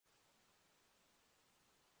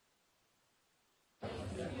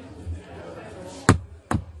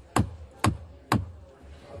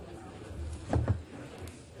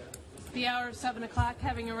the hour of 7 o'clock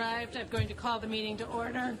having arrived, I'm going to call the meeting to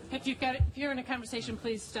order. If you're in a conversation,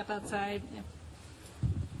 please step outside.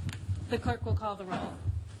 The clerk will call the roll.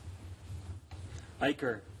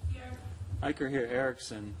 Eicher. Here. Eicher here.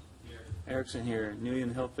 Erickson. Here. Erickson here.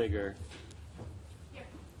 Nguyen Hilfiger. Here.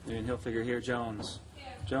 Nguyen Hilfiger here. Jones. Here.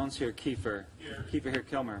 Jones here. Kiefer. Here. Kiefer here.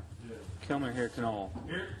 Kilmer. Here. Kilmer here. Knoll.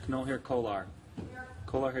 Here. Knoll here. Kolar. Here.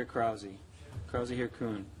 Kolar here. Krause. Krause here.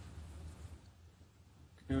 Kuhn.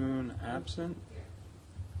 Kuhn absent.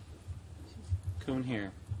 Kuhn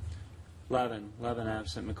here. Levin. Levin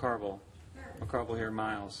absent. McCarville. McCarville here.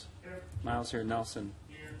 Miles. Miles here. Nelson.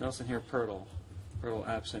 Nelson here. Pirtle. Pirtle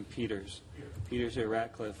absent. Peters. Peters here.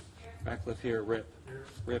 Ratcliffe. Ratcliffe here. Rip.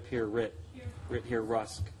 Rip here. Ritt. Ritt here.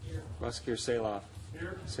 Rusk. Rusk here. Saloff.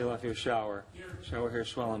 Saloff here. Shower. Shower here.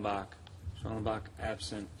 Schwellenbach. Schwellenbach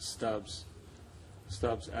absent. Stubbs.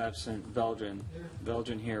 Stubbs absent. Veldren.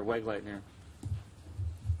 Veldren here. Wegleitner.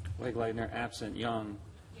 Wegleitner absent. Young.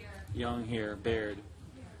 Young here. Baird.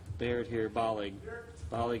 Baird here. Bollig.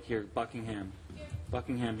 Bollig here. Buckingham.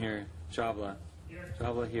 Buckingham here. Chavla.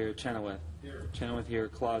 Chavla here. Chenoweth. Chenoweth here.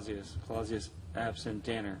 Clausius. Clausius absent.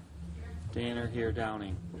 Danner. Danner here.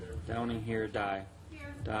 Downing. Downing here. Dye.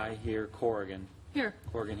 Dye here. Corrigan. Here.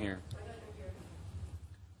 Corrigan here.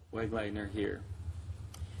 Wegleitner here.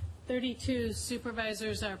 32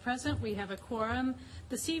 supervisors are present. We have a quorum.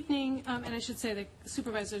 This evening, and I should say that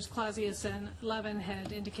Supervisors Clausius and Levin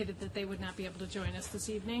had indicated that they would not be able to join us this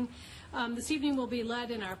evening. This evening will be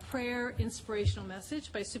led in our prayer inspirational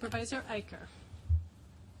message by Supervisor Eicher.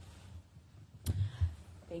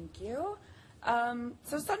 Thank you.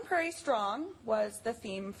 So Sun Prairie Strong was the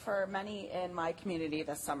theme for many in my community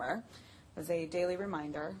this summer. It was a daily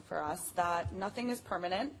reminder for us that nothing is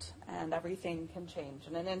permanent and everything can change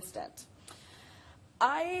in an instant.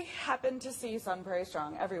 I happen to see Sun Prairie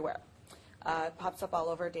Strong everywhere. It pops up all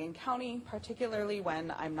over Dane County, particularly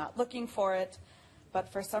when I'm not looking for it,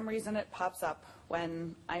 but for some reason it pops up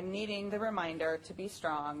when I'm needing the reminder to be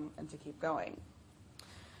strong and to keep going.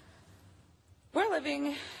 We're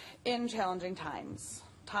living in challenging times,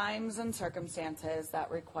 times and circumstances that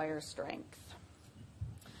require strength.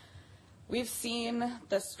 We've seen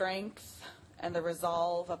the strength and the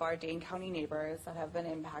resolve of our Dane County neighbors that have been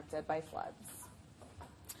impacted by floods.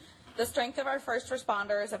 The strength of our first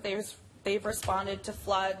responders, if they've responded to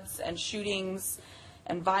floods and shootings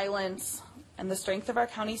and violence, and the strength of our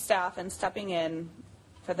county staff in stepping in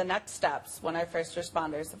for the next steps when our first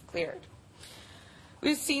responders have cleared.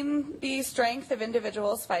 We've seen the strength of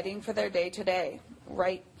individuals fighting for their day-to-day,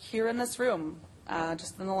 right here in this room,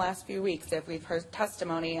 just in the last few weeks, if we've heard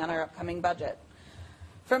testimony on our upcoming budget.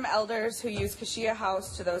 From elders who use Kashia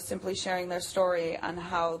House to those simply sharing their story on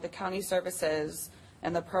how the county services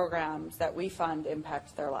and the programs that we fund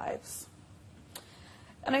impact their lives.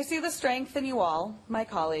 And I see the strength in you all, my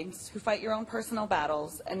colleagues, who fight your own personal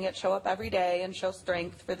battles and yet show up every day and show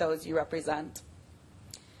strength for those you represent.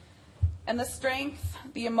 And the strength,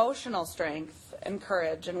 the emotional strength and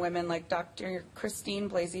courage in women like Dr. Christine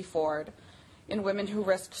Blasey Ford, in women who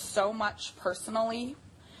risk so much personally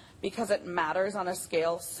because it matters on a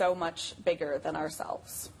scale so much bigger than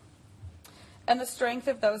ourselves. And the strength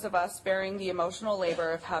of those of us bearing the emotional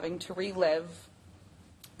labor of having to relive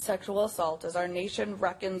sexual assault as our nation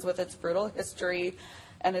reckons with its brutal history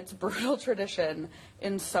and its brutal tradition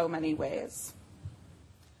in so many ways.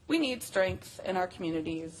 We need strength in our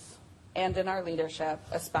communities and in our leadership,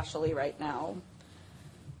 especially right now.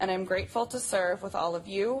 And I'm grateful to serve with all of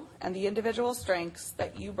you and the individual strengths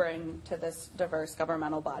that you bring to this diverse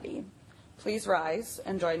governmental body. Please rise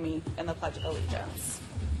and join me in the Pledge of Allegiance.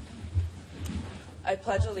 I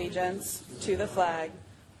pledge allegiance to the flag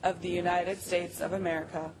of the United States of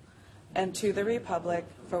America and to the republic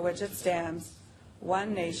for which it stands,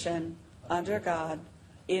 one nation, under God,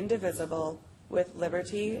 indivisible, with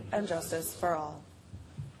liberty and justice for all.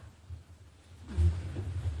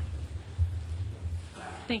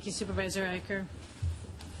 Thank you, Supervisor Eicher.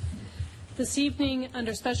 This evening,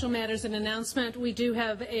 under Special Matters and Announcement, we do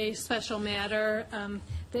have a special matter.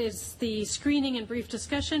 There's the screening and brief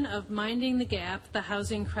discussion of Minding the Gap, the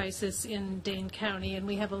housing crisis in Dane County. And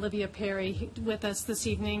we have Olivia Perry with us this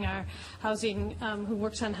evening, our housing, who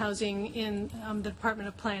works on housing in the Department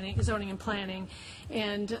of Planning, Zoning and Planning.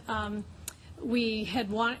 And we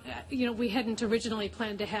hadn't originally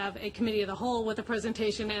planned to have a committee of the whole with a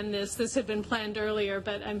presentation and this had been planned earlier,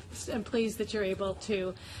 but I'm pleased that you're able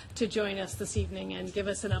to join us this evening and give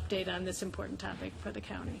us an update on this important topic for the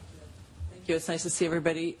county. Thank you. It's nice to see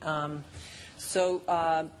everybody. So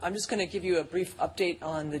I'm just going to give you a brief update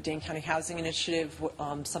on the Dane County Housing Initiative,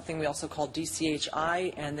 something we also call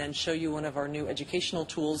DCHI, and then show you one of our new educational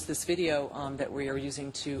tools, this video that we are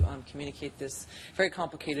using to communicate this very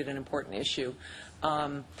complicated and important issue.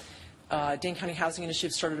 Dane County Housing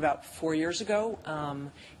Initiative started about 4 years ago,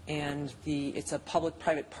 and it's a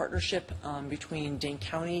public-private partnership between Dane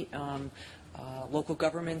County, local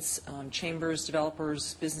governments, chambers,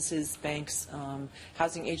 developers, businesses, banks,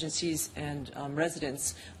 housing agencies, and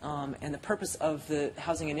residents. And the purpose of the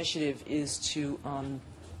housing initiative is to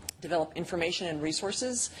develop information and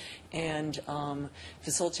resources and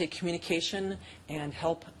facilitate communication and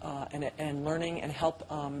help and learning and help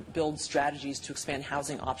build strategies to expand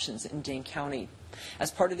housing options in Dane County.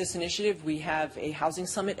 As part of this initiative, we have a housing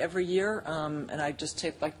summit every year, and I'd just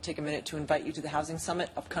like to take a minute to invite you to the housing summit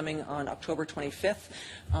upcoming on October 25th.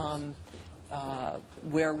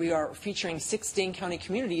 Where we are featuring 6 Dane County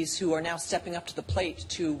communities who are now stepping up to the plate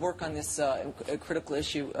to work on this critical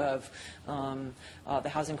issue of the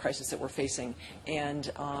housing crisis that we're facing.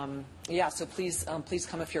 And yeah, so please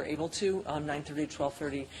come if you're able to, 9:30 to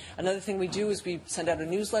 12:30. Another thing we do is we send out a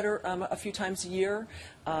newsletter a few times a year,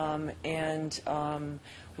 and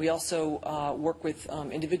we also work with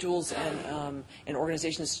individuals and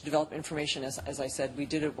organizations to develop information. As I said, we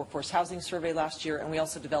did a workforce housing survey last year, and we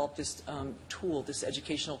also developed this tool, this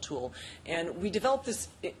educational tool. And we developed this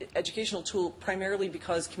educational tool primarily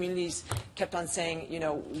because communities kept on saying, you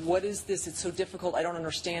know, what is this? It's so difficult. I don't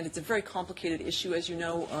understand. It's a very complicated issue, as you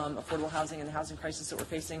know, affordable housing and the housing crisis that we're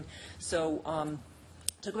facing. So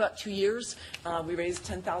it took about 2 years. We raised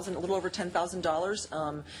a little over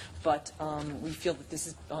 $10,000, but we feel that this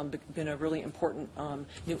has been a really important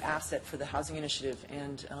new asset for the housing initiative,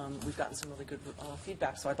 and we've gotten some really good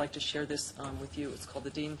feedback. So I'd like to share this with you. It's called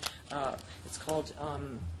it's called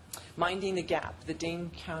Minding the Gap. The Dane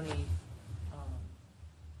County.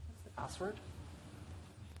 What's the password?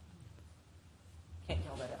 Can't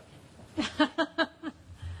yell that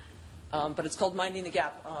out. But it's called Minding the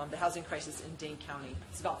Gap, the housing crisis in Dane County.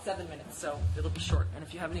 It's about 7 minutes, so it'll be short. And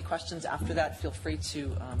if you have any questions after that, feel free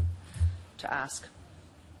to ask.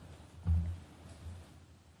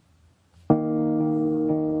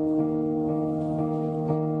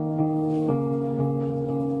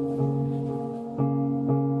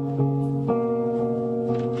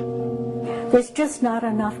 There's just not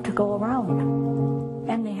enough to go around.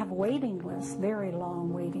 And they have waiting lists, very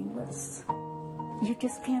long waiting lists. You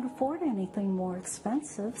just can't afford anything more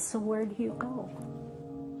expensive, so where do you go?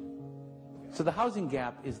 So the housing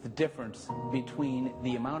gap is the difference between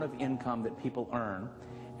the amount of income that people earn,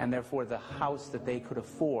 and therefore the house that they could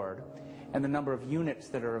afford, and the number of units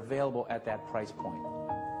that are available at that price point.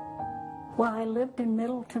 Well, I lived in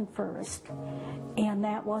Middleton first, and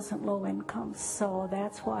that wasn't low income, so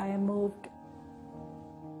that's why I moved.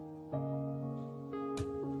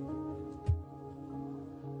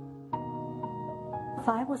 If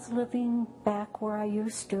I was living back where I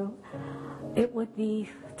used to, it would be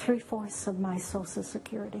 3/4 of my Social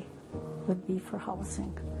Security would be for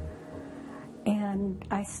housing. And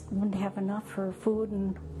I wouldn't have enough for food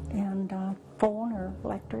and phone or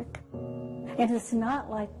electric. And it's not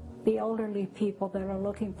like the elderly people that are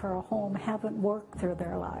looking for a home haven't worked through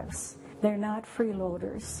their lives. They're not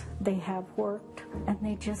freeloaders. They have worked, and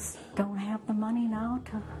they just don't have the money now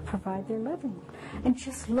to provide their living. And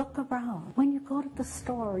just look around. When you go to the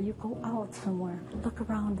store, you go out somewhere, look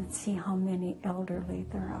around and see how many elderly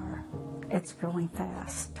there are. It's growing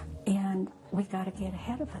fast, and we got to get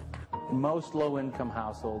ahead of it. Most low-income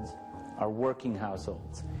households are working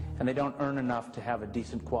households, and they don't earn enough to have a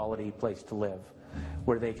decent quality place to live,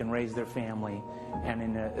 where they can raise their family and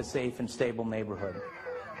in a safe and stable neighborhood.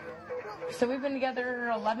 So we've been together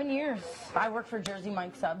 11 years. I work for Jersey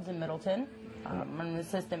Mike Subs in Middleton. I'm an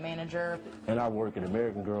assistant manager. And I work at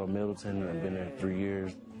American Girl in Middleton. I've been there 3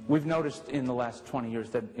 years. We've noticed in the last 20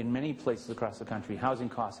 years that in many places across the country, housing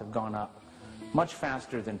costs have gone up much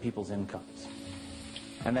faster than people's incomes.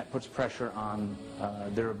 And that puts pressure on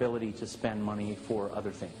their ability to spend money for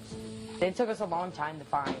other things. It took us a long time to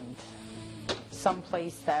find some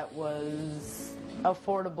place that was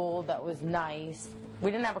affordable, that was nice. We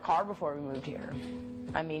didn't have a car before we moved here.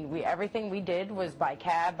 I mean, everything we did was by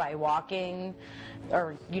cab, by walking,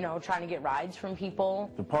 or, you know, trying to get rides from people.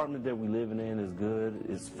 The apartment that we're living in is good,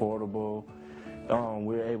 it's affordable.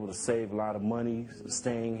 We're able to save a lot of money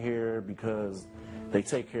staying here because they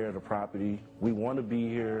take care of the property. We want to be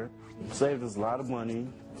here. It saved us a lot of money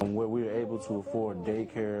where we were able to afford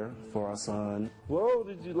daycare for our son. Whoa,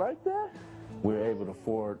 did you like that? We were able to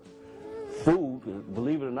afford food.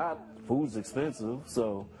 Believe it or not, food's expensive,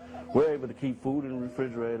 so we're able to keep food in the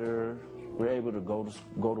refrigerator, We're able to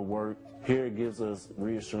go to work. Here it gives us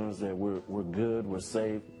reassurance that we're good, we're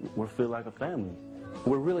safe, we feel like a family.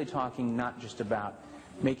 We're really talking not just about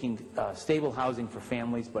making stable housing for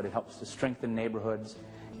families, but it helps to strengthen neighborhoods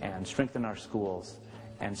and strengthen our schools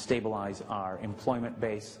and stabilize our employment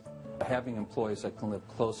base. Having employees that can live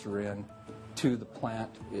closer in to the plant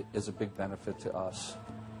is a big benefit to us.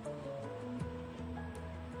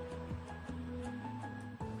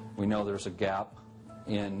 We know there's a gap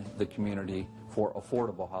in the community for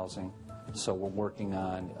affordable housing, so we're working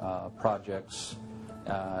on projects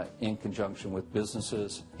in conjunction with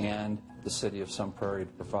businesses and the city of Sun Prairie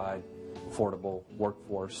to provide affordable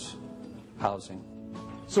workforce housing.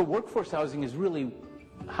 So workforce housing is really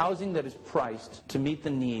housing that is priced to meet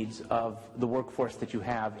the needs of the workforce that you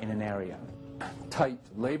have in an area. Tight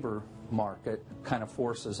labor market kind of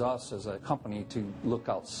forces us as a company to look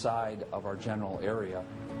outside of our general area,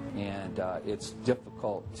 and it's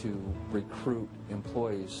difficult to recruit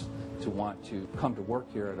employees to want to come to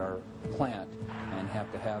work here at our plant and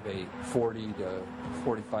have to have a 40 to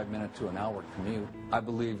 45 minute to an hour commute. I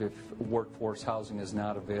believe if workforce housing is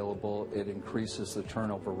not available, it increases the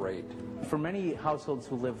turnover rate. For many households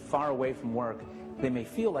who live far away from work, they may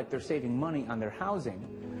feel like they're saving money on their housing,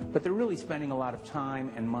 but they're really spending a lot of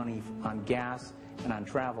time and money on gas and on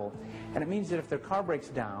travel. And it means that if their car breaks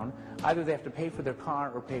down, either they have to pay for their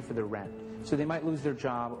car or pay for their rent. So they might lose their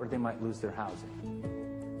job or they might lose their housing.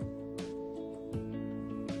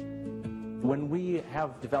 When we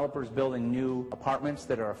have developers building new apartments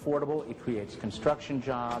that are affordable, it creates construction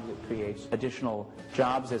jobs, it creates additional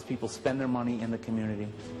jobs as people spend their money in the community.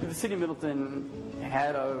 The City of Middleton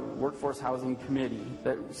had a workforce housing committee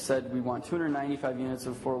that said we want 295 units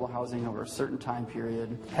of affordable housing over a certain time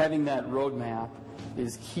period. Having that roadmap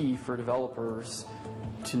is key for developers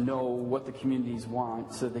to know what the communities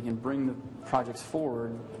want so that they can bring the projects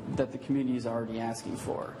forward that the community is already asking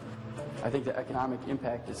for. I think the economic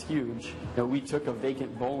impact is huge. You know, we took a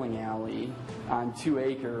vacant bowling alley on 2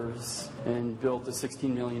 acres and built a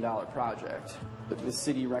 $16 million project. But the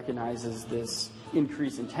city recognizes this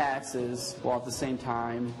increase in taxes while at the same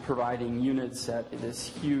time providing units at this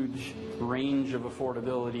huge range of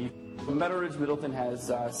affordability. Meadow Ridge Middleton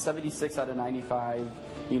has 76 out of 95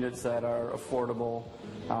 units that are affordable,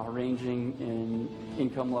 ranging in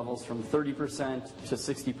income levels from 30% to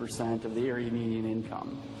 60% of the area median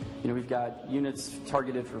income. You know, we've got units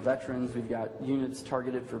targeted for veterans, we've got units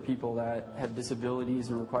targeted for people that have disabilities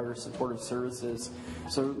and require supportive services.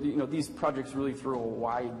 So, you know, these projects really throw a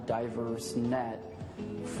wide, diverse net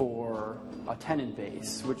for a tenant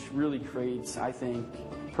base, which really creates, I think,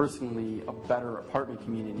 personally, a better apartment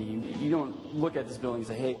community. You don't look at this building and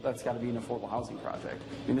say, hey, that's got to be an affordable housing project.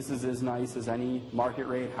 I mean, this is as nice as any market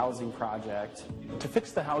rate housing project. To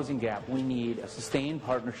fix the housing gap, we need a sustained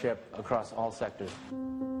partnership across all sectors.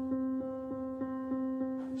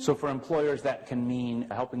 So for employers, that can mean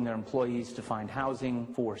helping their employees to find housing.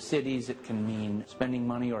 For cities, it can mean spending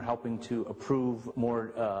money or helping to approve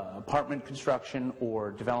more apartment construction or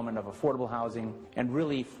development of affordable housing. And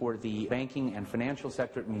really, for the banking and financial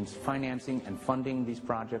sector, it means financing and funding these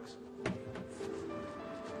projects.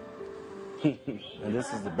 And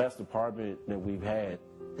this is the best apartment that we've had.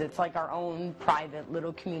 It's like our own private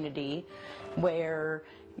little community where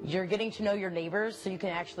you're getting to know your neighbors so you can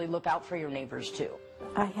actually look out for your neighbors too.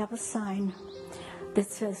 I have a sign that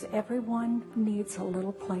says everyone needs a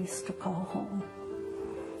little place to call home.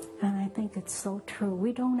 And I think it's so true.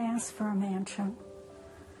 We don't ask for a mansion.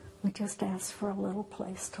 We just ask for a little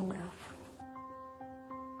place to live.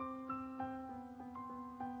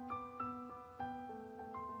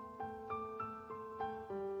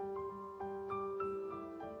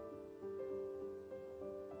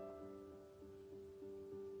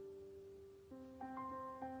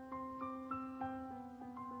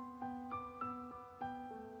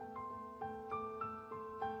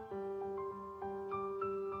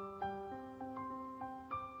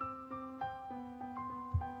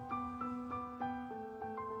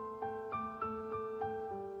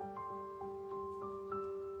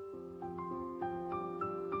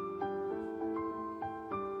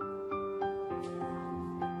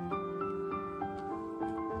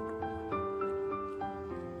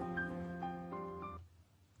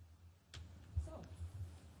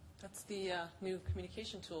 That's the new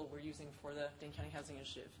communication tool we're using for the Dane County Housing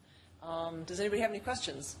Initiative. Does anybody have any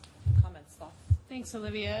questions, comments, thoughts? Thanks,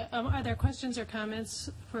 Olivia. Are there questions or comments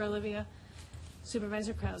for Olivia?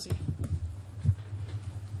 Supervisor Krause.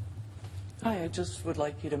 Hi, I just would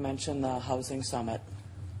like you to mention the Housing Summit.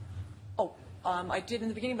 Oh, I did in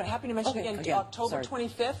the beginning, but happy to mention Okay, again, October sorry.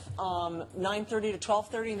 25th, 9:30 to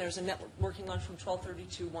 12:30, and there's a networking lunch from 12:30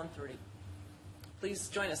 to 1:30. please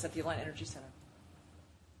join us at the Alliant Energy Center.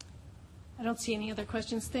 I don't see any other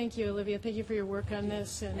questions. Thank you, Olivia. Thank you for your work on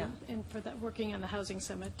this and, Yeah. and for that working on the Housing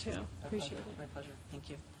Summit, too. Appreciate it. My pleasure. Thank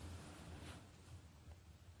you.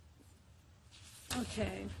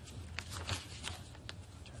 Okay.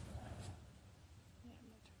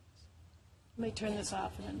 Let me turn this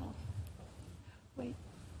off and then we'll wait.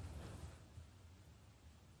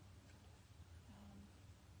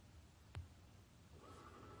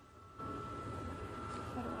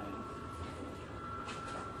 How do I?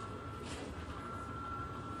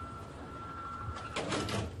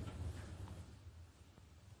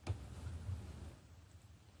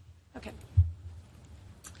 Okay.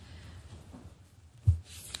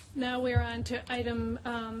 Now we're on to item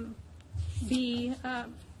B,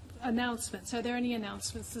 announcements. Are there any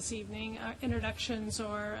announcements this evening, introductions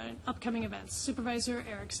or upcoming events? Supervisor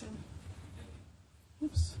Erickson.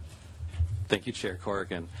 Oops. Thank you, Chair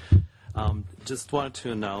Corrigan. Just wanted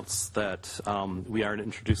to announce that we are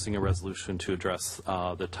introducing a resolution to address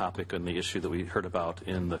the topic and the issue that we heard about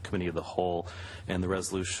in the Committee of the Whole. And the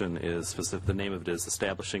resolution is specific. The name of it is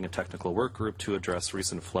Establishing a Technical Work Group to Address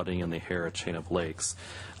Recent Flooding in the Harrah Chain of Lakes.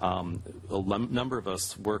 A number of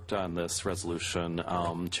us worked on this resolution,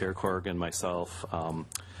 Chair Corrigan, myself,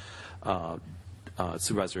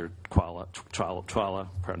 Supervisor Chwala,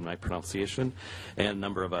 pardon my pronunciation, and a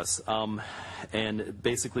number of us. And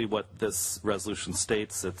basically what this resolution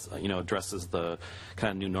states, it addresses the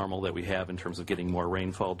kind of new normal that we have in terms of getting more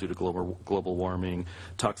rainfall due to global warming,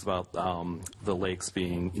 talks about the lakes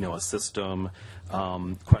being, a system,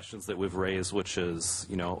 questions that we've raised, which is,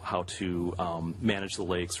 how to manage the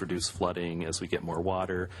lakes, reduce flooding as we get more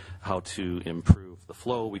water, how to improve the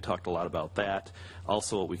flow. We talked a lot about that.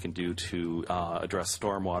 Also, what we can do to address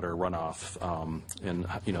stormwater runoff and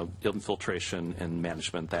infiltration and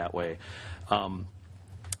management that way.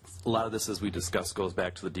 A lot of this, as we discussed, goes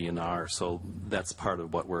back to the DNR, so that's part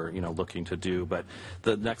of what we're looking to do. But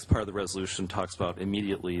the next part of the resolution talks about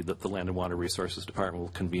immediately that the Land and Water Resources Department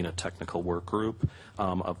will convene a technical work group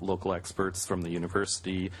of local experts from the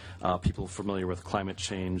university, people familiar with climate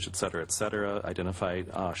change, et cetera, identify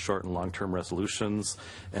short and long-term resolutions,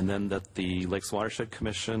 and then that the Lakes Watershed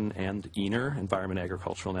Commission and ENR, Environment,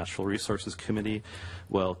 Agricultural, Natural Resources Committee,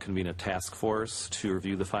 will convene a task force to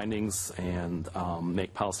review the findings and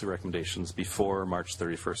make policy recommendations before March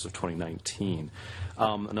 31st of 2019.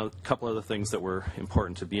 A couple other things that were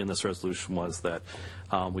important to be in this resolution was that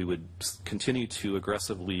we would continue to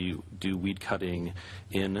aggressively do weed cutting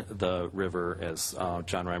in the river, as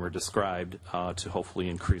John Reimer described, to hopefully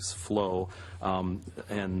increase flow,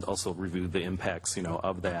 and also review the impacts,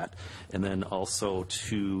 of that, and then also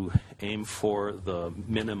to aim for the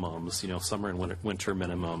minimums, summer and winter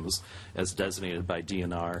minimums, as designated by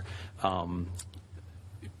DNR.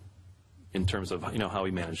 In terms of how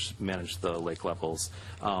we manage the lake levels.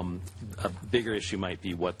 A bigger issue might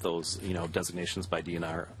be what those designations by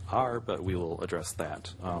DNR are, but we will address that.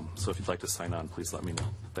 So if you'd like to sign on, please let me know.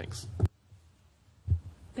 Thanks.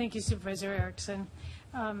 Thank you, Supervisor Erickson.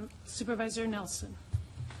 Supervisor Nelson.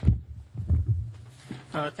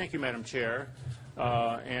 Thank you, Madam Chair.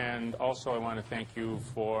 And also I want to thank you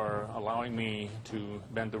for allowing me to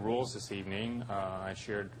bend the rules this evening. I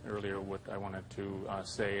shared earlier what I wanted to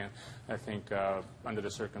say, and I think under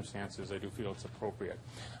the circumstances I do feel it's appropriate.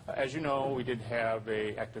 As you know, we did have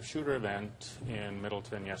an active shooter event in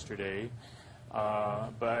Middleton yesterday,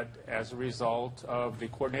 but as a result of the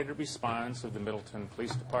coordinated response of the Middleton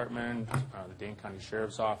Police Department, the Dane County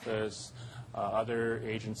Sheriff's Office, other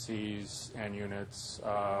agencies and units,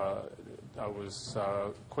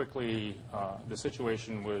 the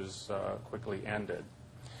situation was quickly ended.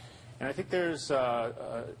 And I think there's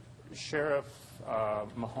Sheriff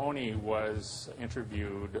Mahoney was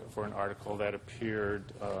interviewed for an article that appeared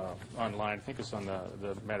online. I think it's on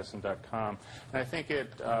the Madison.com. And I think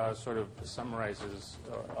it sort of summarizes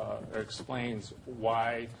or explains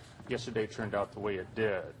why yesterday turned out the way it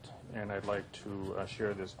did. And I'd like to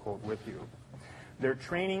share this quote with you. Their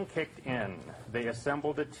training kicked in. They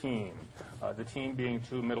assembled a team, the team being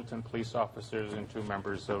 2 Middleton police officers and 2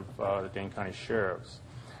 members of the Dane County Sheriff's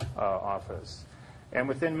Office. And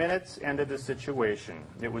within minutes ended the situation.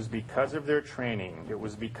 It was because of their training. It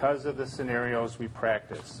was because of the scenarios we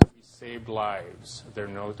practiced. We saved lives,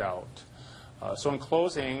 there's no doubt. So in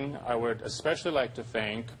closing, I would especially like to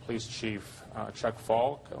thank Police Chief Chuck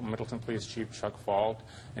Falk, Middleton Police Chief Chuck Falk,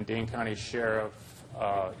 and Dane County Sheriff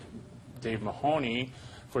Dave Mahoney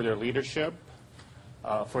for their leadership,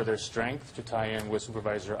 for their strength to tie in with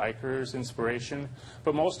Supervisor Eicher's inspiration,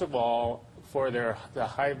 but most of all, for the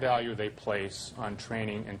high value they place on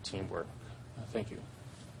training and teamwork. Thank you.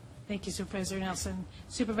 Thank you, Supervisor Nelson.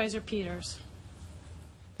 Supervisor Peters.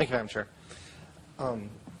 Thank you, Madam Chair.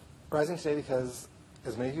 Rising today because,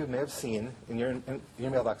 as many of you may have seen in your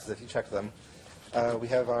mailboxes if you check them, we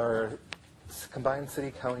have our combined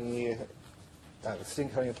city-county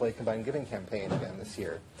employee combined giving campaign again this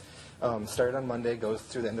year. Started on Monday, goes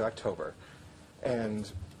through the end of October. And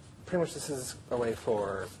pretty much this is a way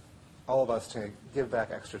for all of us to give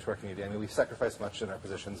back extra to our community. I mean, we've sacrificed much in our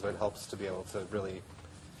positions, but it helps to be able to really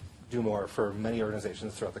do more for many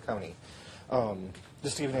organizations throughout the county.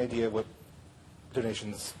 Just to give you an idea of what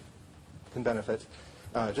donations can benefit,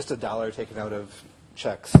 just $1 taken out of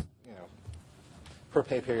checks, per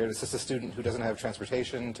pay period. It's just a student who doesn't have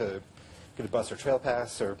transportation to get a bus or trail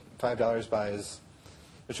pass, or $5 buys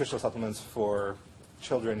nutritional supplements for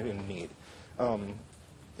children in need.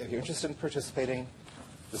 If you're interested in participating,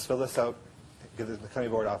 just fill this out, give it to the county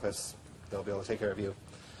board office. They'll be able to take care of you.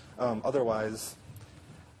 Otherwise,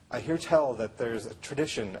 I hear tell that there's a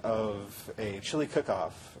tradition of a chili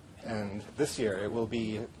cook-off, and this year it will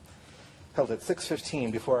be held at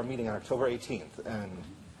 6:15 before our meeting on October 18th. And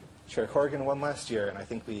Chair Corrigan won last year, and I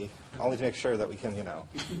think we all need to make sure that we can,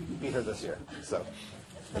 beat her this year. So,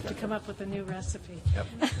 have to come up with a new recipe. Yep.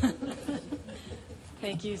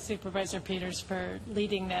 Thank you, Supervisor Peters, for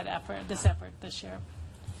leading this effort this year.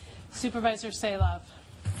 Supervisor Salov.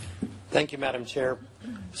 Thank you, Madam Chair.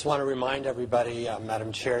 Just want to remind everybody,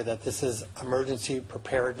 Madam Chair, that this is Emergency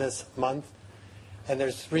Preparedness Month, and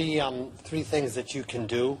there's three things that you can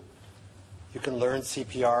do. You can learn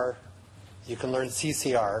CPR, you can learn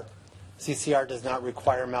CCR. CCR does not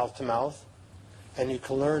require mouth-to-mouth, and you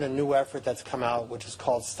can learn a new effort that's come out, which is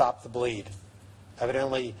called Stop the Bleed.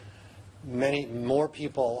 Evidently, many more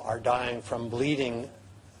people are dying from bleeding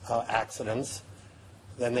accidents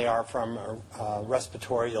than they are from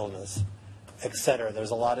respiratory illness, etc.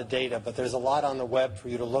 There's a lot of data, but there's a lot on the web for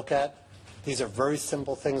you to look at. These are very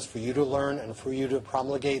simple things for you to learn and for you to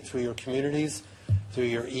promulgate through your communities, through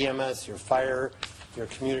your EMS, your fire, your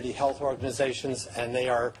community health organizations, and they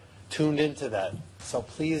are tuned into that. So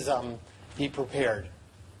please be prepared,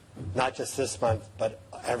 not just this month, but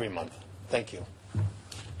every month. Thank you.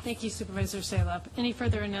 Thank you, Supervisor Salop. Any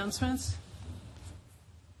further announcements?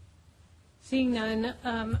 Seeing none,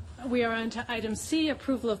 we are on to item C,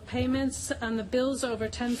 approval of payments on the bills over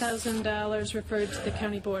 $10,000 referred to the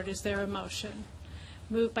county board. Is there a motion?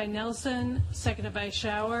 Moved by Nelson, seconded by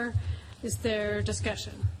Schauer. Is there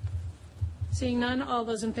discussion? Seeing none, all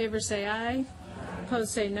those in favor say aye.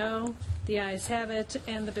 Opposed say no. The ayes have it,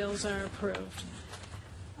 and the bills are approved.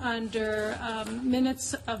 Under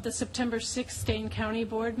minutes of the September 6th Dane County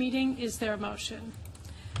Board meeting, is there a motion?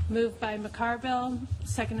 Moved by McCarville,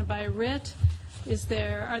 seconded by Ritt.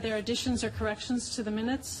 Are there additions or corrections to the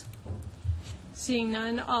minutes? Seeing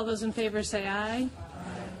none, all those in favor say aye.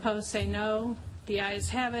 Opposed say no. The ayes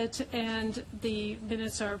have it, and the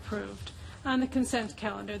minutes are approved. On the consent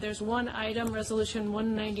calendar, there's one item, Resolution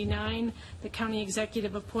 199, the county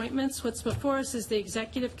executive appointments. What's before us is the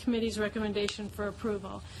executive committee's recommendation for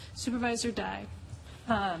approval. Supervisor Dye.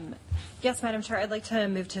 Yes, Madam Chair, I'd like to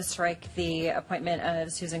move to strike the appointment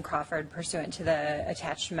of Susan Crawford pursuant to the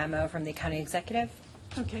attached memo from the county executive.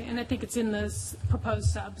 Okay, and I think it's in this proposed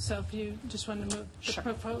sub, so if you just want to move the Sure.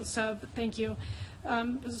 proposed sub, thank you.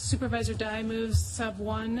 Supervisor Dye moves sub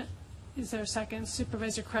 1. Is there a second?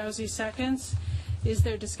 Supervisor Krause seconds. Is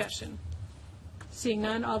there discussion? Seeing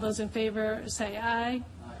none, all those in favor say aye.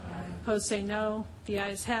 Opposed say no. The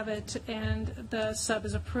ayes have it, and the sub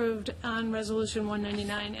is approved on Resolution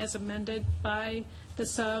 199 as amended by the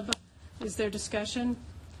sub. Is there discussion?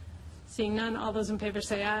 Seeing none, all those in favor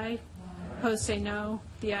say aye. Opposed say no.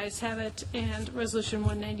 The ayes have it, and Resolution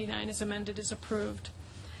 199 as amended is approved.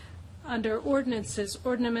 Under ordinances,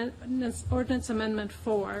 Ordinance Amendment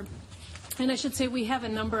 4. And I should say we have a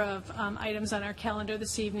number of items on our calendar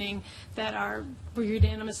this evening that were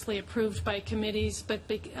unanimously approved by committees, but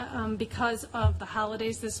because of the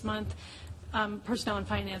holidays this month, Personnel and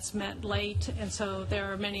Finance met late, and so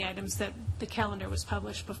there are many items that the calendar was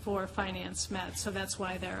published before Finance met, so that's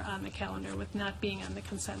why they're on the calendar with not being on the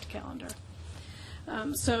consent calendar.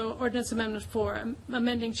 So Ordinance Amendment 4,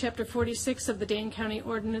 amending Chapter 46 of the Dane County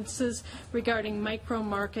Ordinances regarding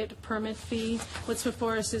micro-market permit fee. What's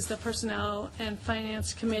before us is the Personnel and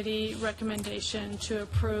Finance Committee recommendation to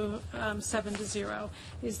approve 7-0.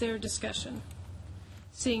 Is there discussion?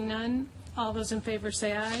 Seeing none, all those in favor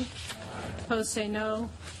say aye. Opposed say no.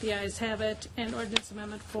 The ayes have it, and Ordinance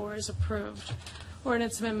Amendment 4 is approved.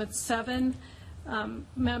 Ordinance Amendment 7,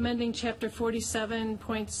 amending Chapter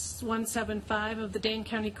 47.175 of the Dane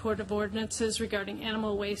County Court of Ordinances regarding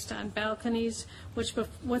animal waste on balconies.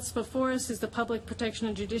 What's before us is the Public Protection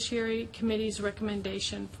and Judiciary Committee's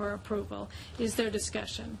recommendation for approval. Is there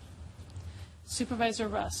discussion? Supervisor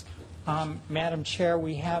Rusk. Madam Chair,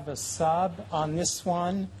 we have a sub on this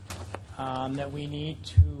one that we need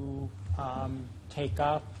to take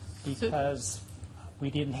up because we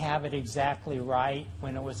didn't have it exactly right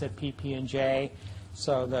when it was at PP&J.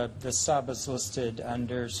 So the sub is listed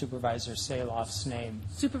under Supervisor Saloff's name.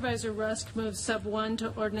 Supervisor Rusk moves sub 1 to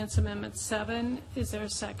Ordinance Amendment 7. Is there a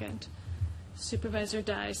second? Supervisor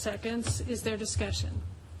Dye seconds. Is there discussion?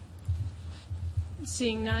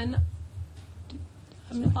 Seeing none,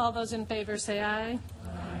 all those in favor say aye.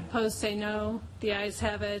 Opposed say no. The ayes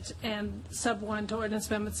have it, and sub 1 to Ordinance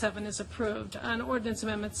Amendment 7 is approved. On Ordinance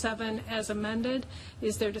Amendment 7 as amended,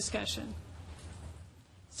 is there discussion?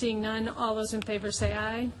 Seeing none, all those in favor say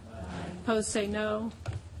aye. Opposed say no.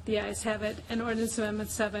 The ayes have it, and Ordinance Amendment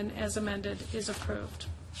 7 as amended is approved.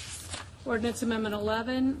 Ordinance Amendment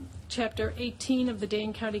 11, Chapter 18 of the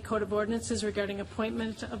Dane County Code of Ordinances regarding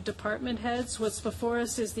appointment of department heads. What's before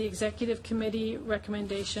us is the Executive Committee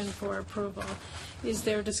recommendation for approval. Is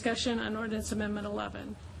there discussion on Ordinance Amendment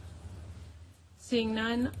 11? Seeing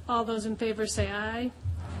none, all those in favor say aye.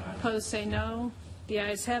 Opposed say no. The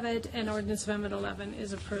ayes have it, and Ordinance Amendment 11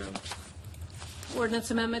 is approved.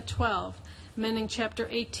 Ordinance Amendment 12, amending Chapter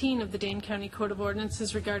 18 of the Dane County Code of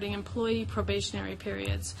Ordinances regarding employee probationary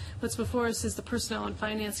periods. What's before us is the Personnel and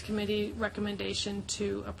Finance Committee recommendation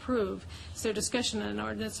to approve. Is there discussion on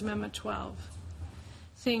Ordinance Amendment 12?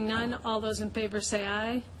 Seeing none, all those in favor say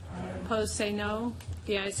aye. Opposed say no.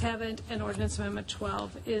 The ayes have it, and Ordinance Amendment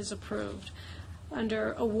 12 is approved.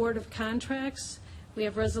 Under award of contracts, we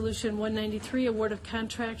have Resolution 193, award of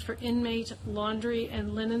contract for inmate laundry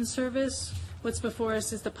and linen service. What's before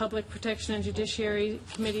us is the Public Protection and Judiciary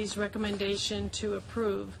Committee's recommendation to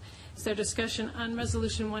approve. Is there discussion on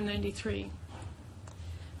Resolution 193?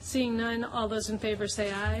 Seeing none, all those in favor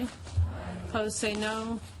say aye. Opposed say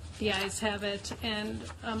no. The ayes have it, and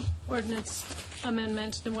Ordinance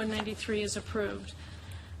Amendment 193 is approved.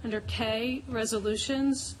 Under K,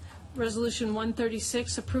 resolutions. Resolution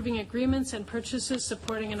 136, approving agreements and purchases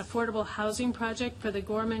supporting an affordable housing project for the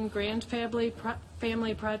Gorman Grand Family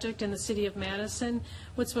Project in the City of Madison.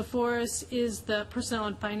 What's before us is the Personnel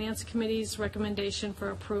and Finance Committee's recommendation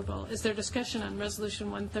for approval. Is there discussion on Resolution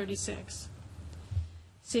 136?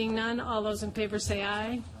 Seeing none, all those in favor say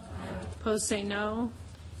aye. Opposed say no.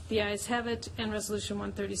 The ayes have it, and Resolution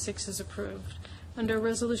 136 is approved. Under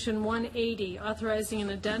Resolution 180, authorizing an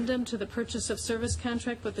addendum to the purchase of service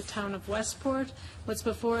contract with the Town of Westport. What's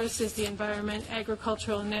before us is the Environment,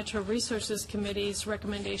 Agricultural, and Natural Resources Committee's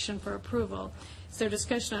recommendation for approval. Is there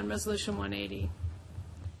discussion on Resolution 180?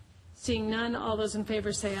 Seeing none, all those in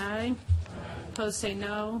favor say aye. Opposed say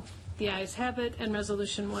no. The ayes have it, and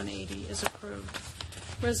Resolution 180 is approved.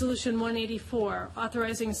 Resolution 184,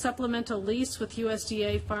 authorizing supplemental lease with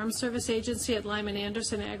USDA Farm Service Agency at Lyman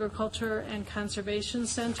Anderson Agriculture and Conservation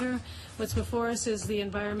Center. What's before us is the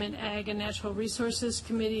Environment, Ag, and Natural Resources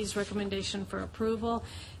Committee's recommendation for approval.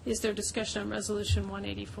 Is there discussion on Resolution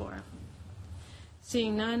 184?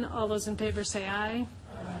 Seeing none, all those in favor say aye.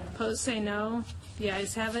 Opposed say no. The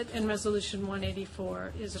ayes have it, and Resolution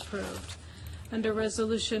 184 is approved. Under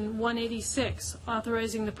Resolution 186,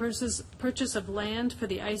 authorizing the purchase of land for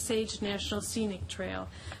the Ice Age National Scenic Trail.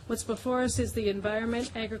 What's before us is the Environment,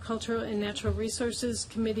 Agricultural, and Natural Resources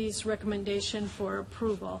Committee's recommendation for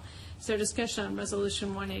approval. Is there discussion on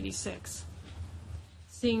Resolution 186?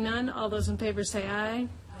 Seeing none, all those in favor say aye.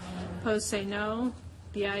 Opposed say no.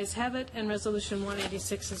 The ayes have it, and Resolution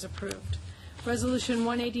 186 is approved. Resolution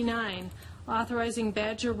 189, authorizing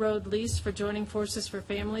Badger Road lease for Joining Forces for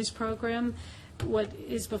Families program. What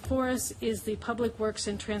is before us is the Public Works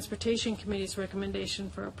and Transportation Committee's recommendation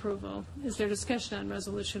for approval. Is there discussion on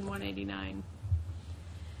Resolution 189?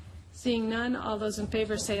 Seeing none, all those in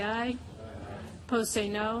favor say aye. Opposed say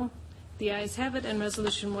no. The ayes have it, and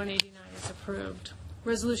Resolution 189 is approved.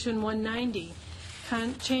 Resolution 190,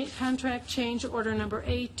 contract change order number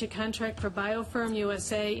 8 to contract for Biofirm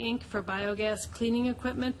USA, Inc. for biogas cleaning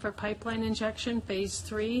equipment for pipeline injection, Phase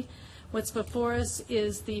 3. What's before us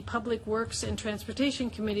is the Public Works and Transportation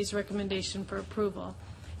Committee's recommendation for approval.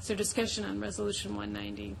 Is there discussion on Resolution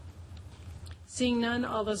 190? Seeing none,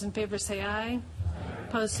 all those in favor say aye.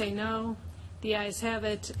 Opposed say no. The ayes have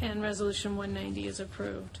it, and Resolution 190 is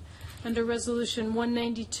approved. Under Resolution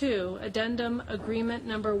 192, Addendum Agreement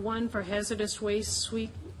Number 1 for Hazardous Waste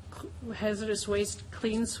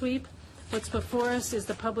Clean Sweep. What's before us is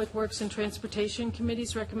the Public Works and Transportation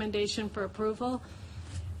Committee's recommendation for approval.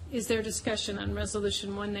 Is there discussion on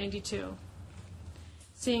Resolution 192?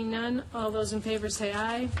 Seeing none, all those in favor say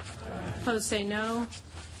aye. Opposed say no.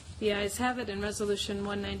 The ayes have it, and Resolution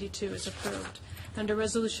 192 is approved. Under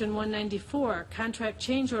Resolution 194, Contract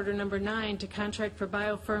Change Order Number 9 to contract for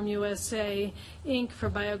Biofirm USA, Inc. for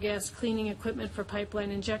biogas cleaning equipment for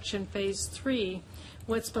pipeline injection Phase 3.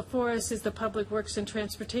 What's before us is the Public Works and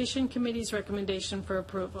Transportation Committee's recommendation for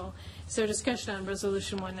approval. Is there discussion on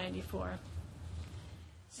Resolution 194?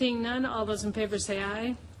 Seeing none, all those in favor say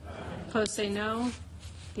aye. Opposed say no.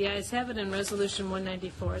 The ayes have it, and Resolution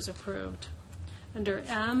 194 is approved. Under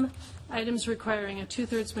M, items requiring a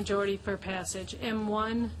two-thirds majority for passage,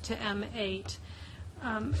 M1 to M8.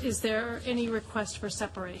 Is there any request for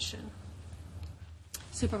separation?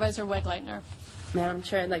 Supervisor Wegleitner. Madam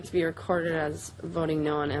Chair, I'd like to be recorded as voting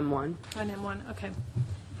no on M1. On M1, okay.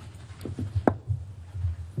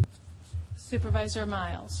 Supervisor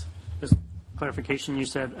Miles. Just clarification, you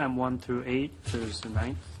said M1 through 8 is the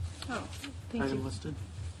 9th Thank item you. listed?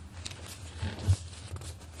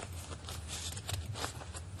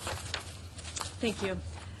 Thank you.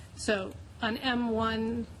 So on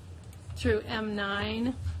M1 through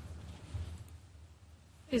M9,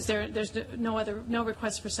 there's no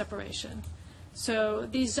request for separation. So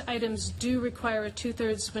these items do require a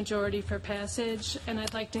two-thirds majority for passage, and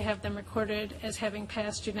I'd like to have them recorded as having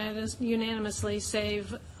passed unanimously,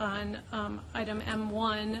 save on item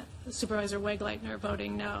M1, Supervisor Wegleitner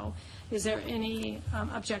voting no. Is there any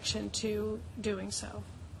objection to doing so?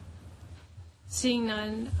 Seeing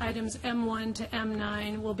none, items M1 to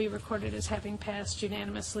M9 will be recorded as having passed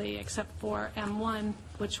unanimously, except for M1,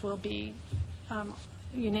 which will be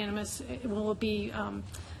unanimous. It will be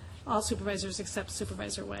all supervisors except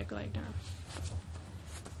Supervisor Wegleitner.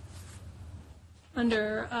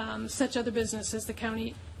 Under such other business as the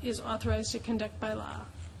county is authorized to conduct by law.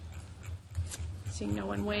 Seeing no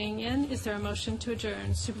one weighing in, is there a motion to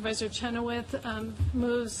adjourn? Supervisor Chenoweth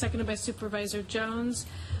moves, seconded by Supervisor Jones.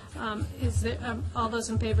 All those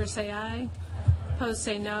in favor say aye. Opposed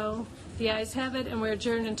say no. The ayes have it, and we're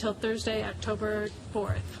adjourned until Thursday, October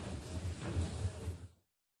 4th.